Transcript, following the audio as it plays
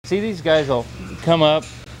see these guys will come up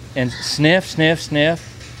and sniff, sniff, sniff,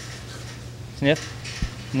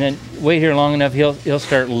 sniff, and then wait here long enough, he'll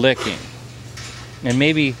start licking, and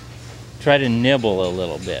maybe try to nibble a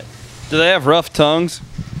little bit. Do they have rough tongues?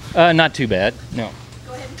 Not too bad, no.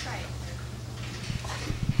 Go ahead and try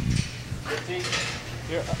it.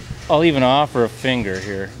 Here, I'll even offer a finger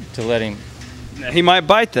here to let him. He might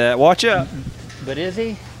bite that. Watch out. But is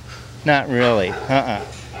he? Not really.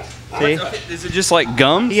 See? Is it just like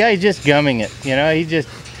gum? Yeah, he's just gumming it. You know, he just.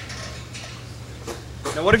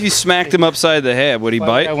 Now, what if you smacked him upside the head? Would he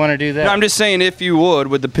bite? I want to do that. No, I'm just saying, if you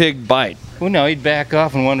would the pig bite? Well, no, he'd back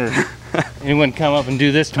off and wonder. He wouldn't come up and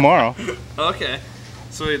do this tomorrow. Okay.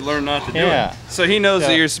 So he'd learn not to do Yeah. it. So he knows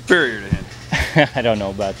that you're superior to him. I don't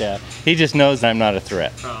know about that. He just knows I'm not a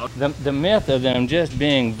threat. Oh. The myth of them just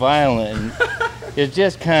being violent is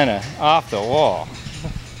just kind of off the wall.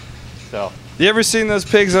 So. You ever seen those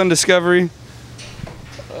pigs on Discovery?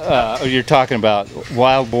 You're talking about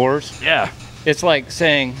wild boars? Yeah. It's like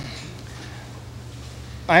saying,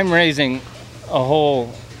 I'm raising a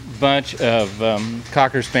whole bunch of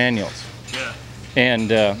Cocker Spaniels. Yeah.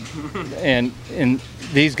 And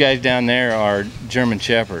these guys down there are German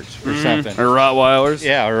Shepherds or something. Or Rottweilers.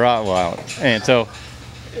 Yeah, or Rottweilers. And so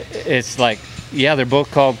it's like, yeah, they're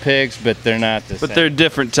both called pigs, but they're not the same. But they're a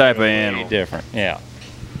different type of animal. Different, yeah.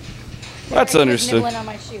 That's understood. He was nibbling on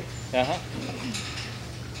my shoe. Uh-huh.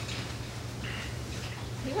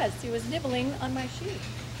 He was nibbling on my shoe.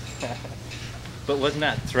 But was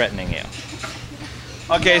not threatening you.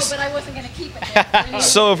 Okay. No, but I wasn't going to keep it there.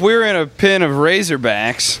 So if we were in a pen of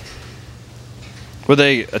razorbacks, would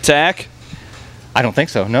they attack? I don't think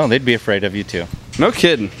so. No, they'd be afraid of you too. No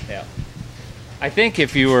kidding. Yeah. I think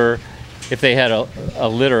if they had a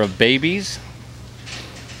litter of babies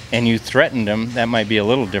and you threatened them, that might be a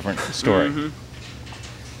little different story. Mm-hmm.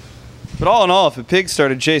 But all in all, if a pig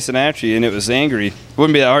started chasing after you and it was angry, it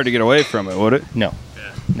wouldn't be that hard to get away from it, would it? No.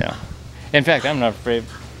 Yeah. No. In fact, I'm not afraid of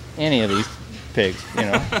any of these pigs. You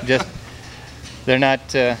know, just they're not.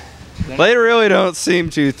 They really don't seem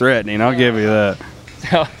too threatening. I'll give you that.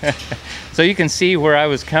 So you can see where I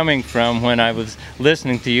was coming from when I was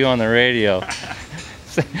listening to you on the radio,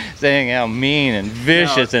 saying how mean and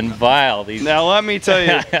vicious and vile these. Now let me tell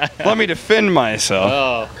you. Let me defend myself.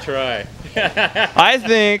 Oh, try. I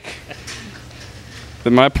think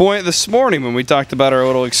that my point this morning when we talked about our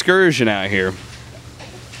little excursion out here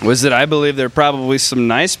was that I believe there are probably some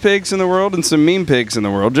nice pigs in the world and some mean pigs in the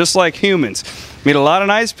world, just like humans. Meet a lot of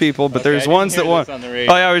nice people, but there's ones that want. Oh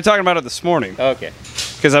yeah, we were talking about it this morning. Okay.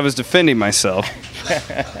 Because I was defending myself.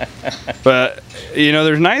 But you know,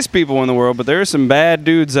 there's nice people in the world, but there are some bad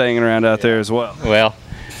dudes hanging around out there as well. Well,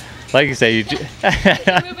 like you say, Moving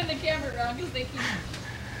the camera around because they keep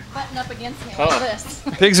butting up against me like this.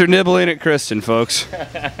 Pigs are nibbling at Kristen, folks.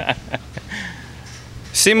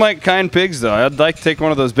 Seem like kind pigs, though. I'd like to take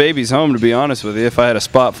one of those babies home, to be honest with you, if I had a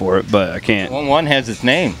spot for it, but I can't. well, one has its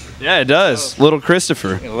name. Yeah, it does. Little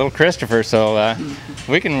Christopher. Little Christopher, so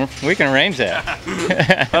we can arrange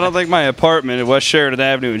that. I don't think my apartment at West Sheridan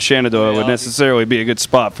Avenue in Shenandoah would necessarily be a good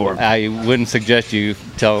spot for him. I wouldn't suggest you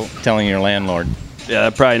telling your landlord. Yeah,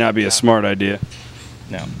 that'd probably not be a smart idea.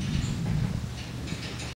 No.